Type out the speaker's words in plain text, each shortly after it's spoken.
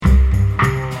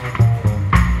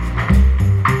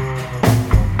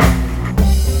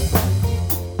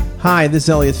Hi, this is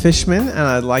Elliot Fishman, and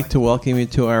I'd like to welcome you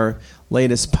to our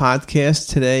latest podcast.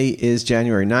 Today is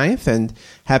January 9th, and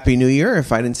Happy New Year,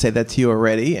 if I didn't say that to you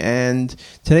already. And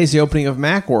today's the opening of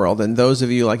Macworld, and those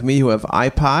of you like me who have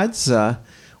iPods,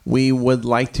 we would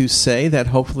like to say that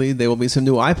hopefully there will be some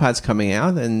new iPods coming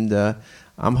out, and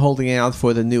I'm holding out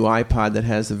for the new iPod that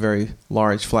has a very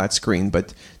large flat screen,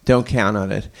 but don't count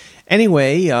on it.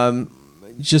 Anyway,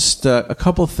 just a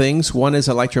couple of things. One is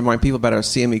I'd like to remind people about our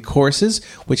CME courses,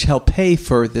 which help pay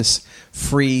for this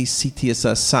free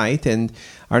CTisus site. And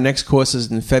our next course is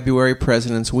in February,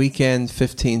 President's Weekend,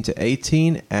 15 to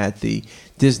 18 at the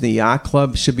Disney Yacht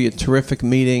Club. Should be a terrific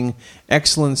meeting.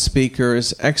 Excellent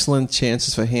speakers, excellent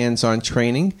chances for hands-on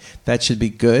training. That should be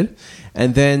good.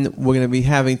 And then we're going to be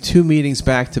having two meetings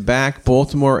back-to-back.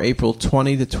 Baltimore, April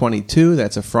 20 to 22.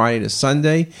 That's a Friday to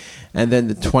Sunday. And then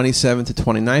the 27th to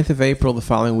 29th of April, the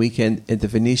following weekend, at the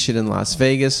Venetian in Las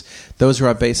Vegas. Those are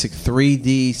our basic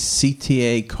 3D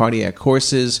CTA cardiac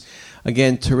courses.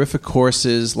 Again, terrific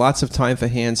courses, lots of time for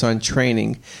hands-on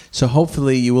training. So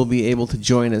hopefully you will be able to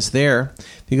join us there.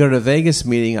 If you go to the Vegas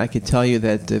meeting, I can tell you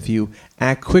that if you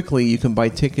act quickly, you can buy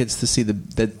tickets to see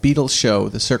that Beatles show,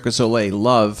 the Cirque du Soleil,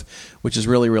 Love, which is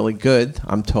really, really good,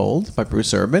 I'm told, by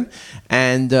Bruce Urban.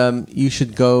 And you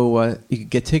should go, you can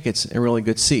get tickets and really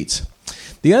good seats.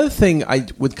 The other thing I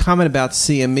would comment about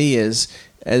CME is,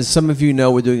 as some of you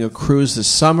know, we're doing a cruise this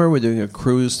summer. We're doing a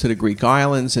cruise to the Greek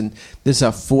islands, and this is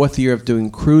our fourth year of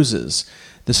doing cruises.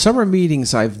 The summer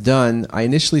meetings I've done, I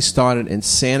initially started in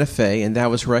Santa Fe, and that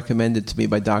was recommended to me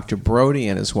by Dr. Brody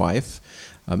and his wife,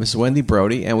 Mrs. Wendy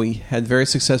Brody, and we had very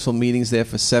successful meetings there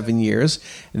for 7 years.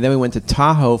 And then we went to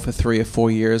Tahoe for 3 or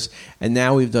 4 years, and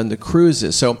now we've done the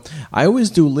cruises. So I always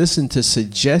do listen to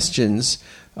suggestions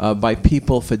by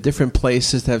people for different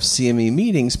places to have CME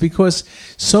meetings, because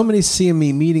so many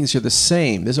CME meetings are the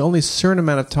same. There's only a certain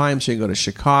amount of times you can go to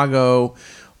Chicago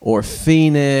or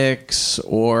Phoenix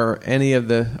or any of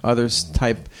the other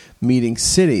type meeting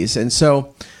cities. And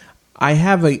so I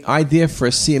have an idea for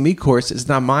a CME course. It's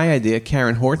not my idea.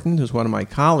 Karen Horton, who's one of my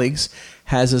colleagues,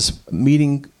 has this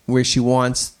meeting where she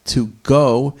wants to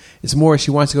go. It's more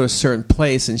she wants to go to a certain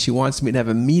place, and she wants me to have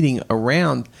a meeting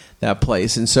around that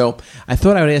place. And so I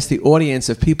thought I would ask the audience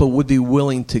if people would be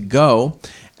willing to go,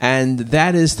 and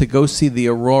that is to go see the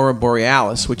Aurora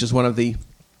Borealis, which is one of the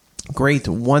great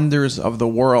wonders of the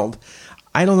world.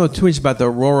 I don't know too much about the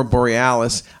Aurora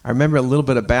Borealis. I remember a little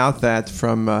bit about that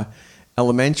from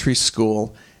elementary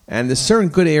school. And there's certain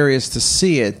good areas to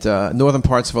see it. Northern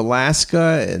parts of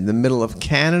Alaska, in the middle of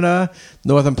Canada,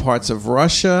 northern parts of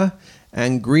Russia,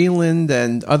 and Greenland,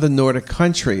 and other Nordic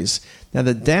countries. Now,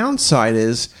 the downside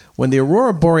is when the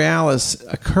Aurora Borealis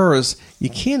occurs, you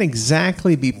can't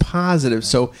exactly be positive.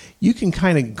 So you can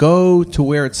kind of go to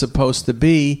where it's supposed to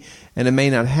be, and it may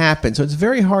not happen. So it's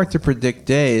very hard to predict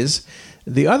days.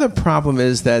 The other problem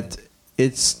is that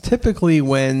it's typically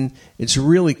when it's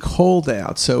really cold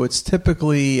out. So it's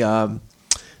typically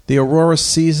the aurora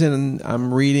season,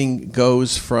 I'm reading,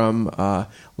 goes from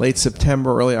late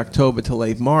September, early October to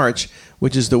late March,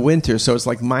 which is the winter. So it's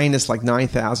like minus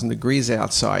 9,000 degrees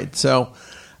outside. So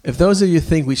if those of you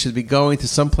think we should be going to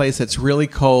some place that's really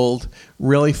cold,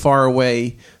 really far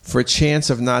away, for a chance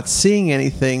of not seeing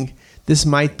anything, this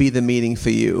might be the meeting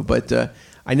for you. But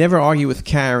I never argue with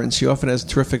Karen. She often has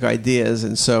terrific ideas,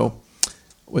 and so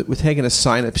we're taking a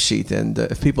sign-up sheet, and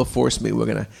if people force me, we're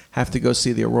going to have to go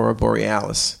see the Aurora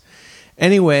Borealis.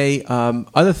 Anyway,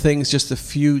 other things, just a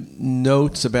few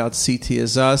notes about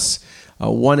CTisus.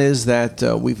 One is that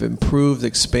we've improved,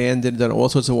 expanded, done all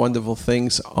sorts of wonderful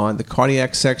things on the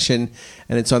cardiac section,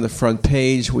 and it's on the front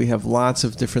page. We have lots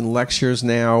of different lectures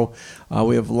now.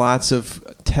 We have lots of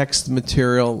text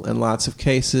material and lots of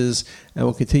cases, and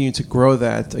we'll continue to grow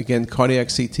that. Again, cardiac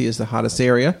CT is the hottest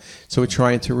area, so we're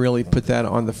trying to really put that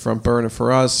on the front burner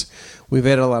for us. We've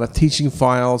added a lot of teaching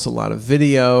files, a lot of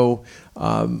video,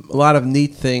 a lot of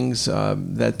neat things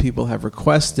that people have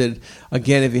requested.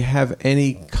 Again, if you have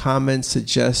any comments,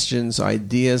 suggestions,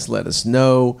 ideas, let us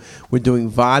know. We're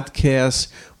doing vodcasts.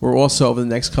 We're also, over the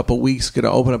next couple of weeks, going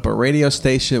to open up a radio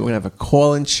station. We're going to have a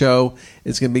call-in show.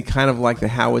 It's going to be kind of like the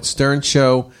Howard Stern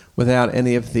show without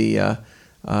any of the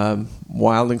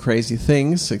wild and crazy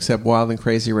things, except wild and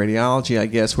crazy radiology, I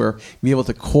guess, where you'll be able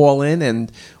to call in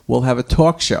and we'll have a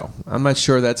talk show. I'm not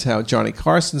sure that's how Johnny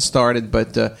Carson started,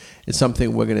 but it's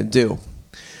something we're going to do.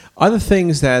 Other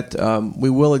things that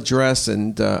we will address,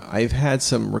 and I've had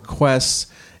some requests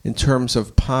in terms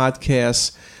of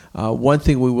podcasts. One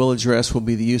thing we will address will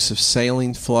be the use of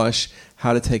saline flush,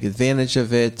 how to take advantage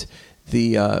of it,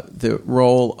 the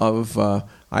role of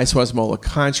isosmolar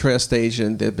contrast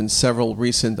agent. There have been several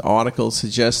recent articles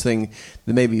suggesting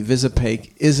that maybe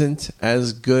Visipake isn't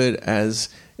as good as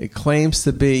it claims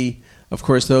to be. Of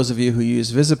course, those of you who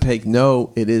use Visipake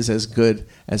know it is as good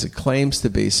as it claims to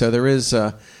be. So there is,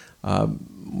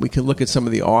 we can look at some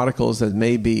of the articles that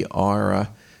maybe are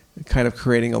kind of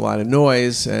creating a lot of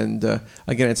noise. And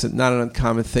again, it's not an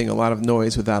uncommon thing, a lot of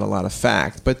noise without a lot of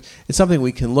fact. But it's something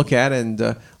we can look at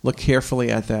and look carefully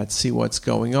at that, see what's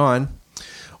going on.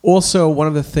 Also, one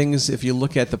of the things, if you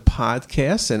look at the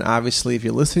podcast, and obviously if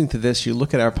you're listening to this, you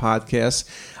look at our podcast,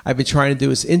 I've been trying to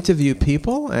do is interview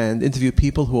people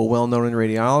who are well-known in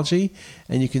radiology.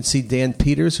 And you can see Dan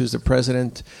Peters, who's the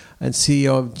president and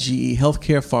CEO of GE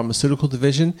Healthcare Pharmaceutical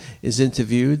Division, is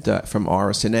interviewed from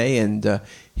RSNA, and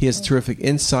he has terrific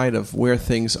insight of where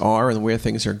things are and where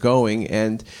things are going.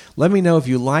 And let me know if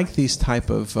you like these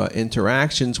type of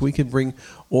interactions. We can bring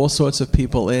all sorts of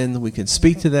people in. We can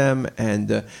speak to them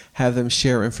and have them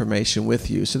share information with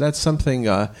you. So that's something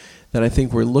that I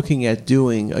think we're looking at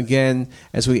doing. Again,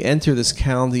 as we enter this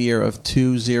calendar year of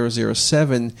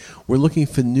 2007, we're looking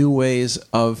for new ways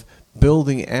of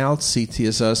building out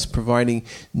CTisus, providing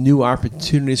new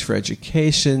opportunities for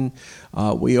education.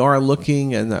 We are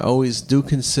looking, and I always do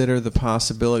consider the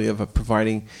possibility of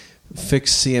providing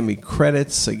fixed CME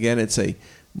credits. Again, it's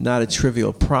not a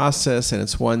trivial process, and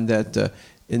it's one that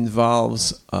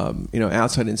involves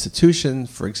outside institution,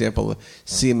 for example, the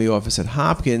CME office at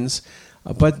Hopkins.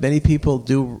 But many people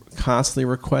do constantly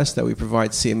request that we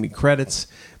provide CME credits.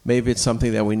 Maybe it's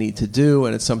something that we need to do,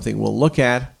 and it's something we'll look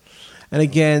at. And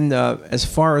again, as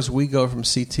far as we go from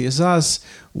CTisus,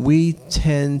 we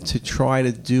tend to try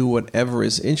to do whatever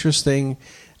is interesting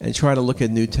and try to look at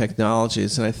new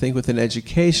technologies. And I think within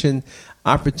education,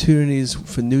 opportunities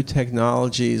for new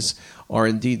technologies are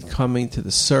indeed coming to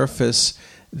the surface.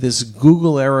 This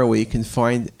Google era where you can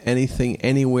find anything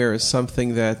anywhere is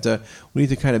something that we need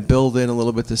to kind of build in a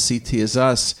little bit to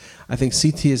CTisus. I think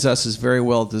CTisus is very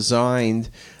well designed,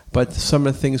 but some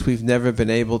of the things we've never been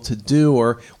able to do,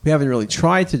 or we haven't really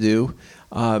tried to do,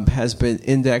 has been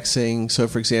indexing. So,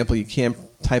 for example, you can't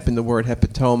type in the word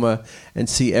hepatoma and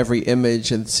see every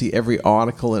image and see every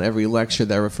article and every lecture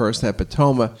that refers to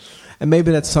hepatoma. And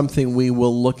maybe that's something we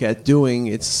will look at doing.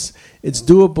 It's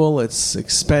doable, it's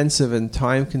expensive and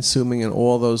time-consuming and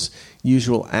all those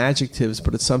usual adjectives,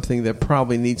 but it's something that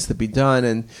probably needs to be done.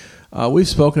 And we've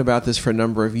spoken about this for a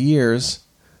number of years,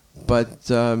 but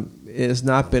it has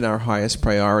not been our highest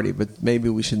priority, but maybe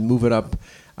we should move it up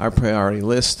our priority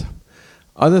list.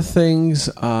 Other things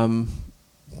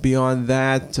beyond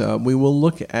that, we will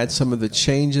look at some of the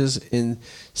changes in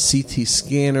CT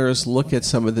scanners, look at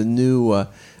some of the new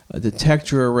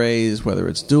detector arrays, whether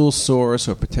it's dual source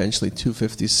or potentially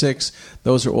 256.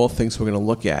 Those are all things we're going to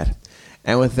look at.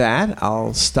 And with that,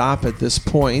 I'll stop at this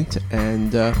point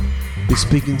and be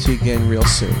speaking to you again real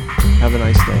soon. Have a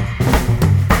nice day.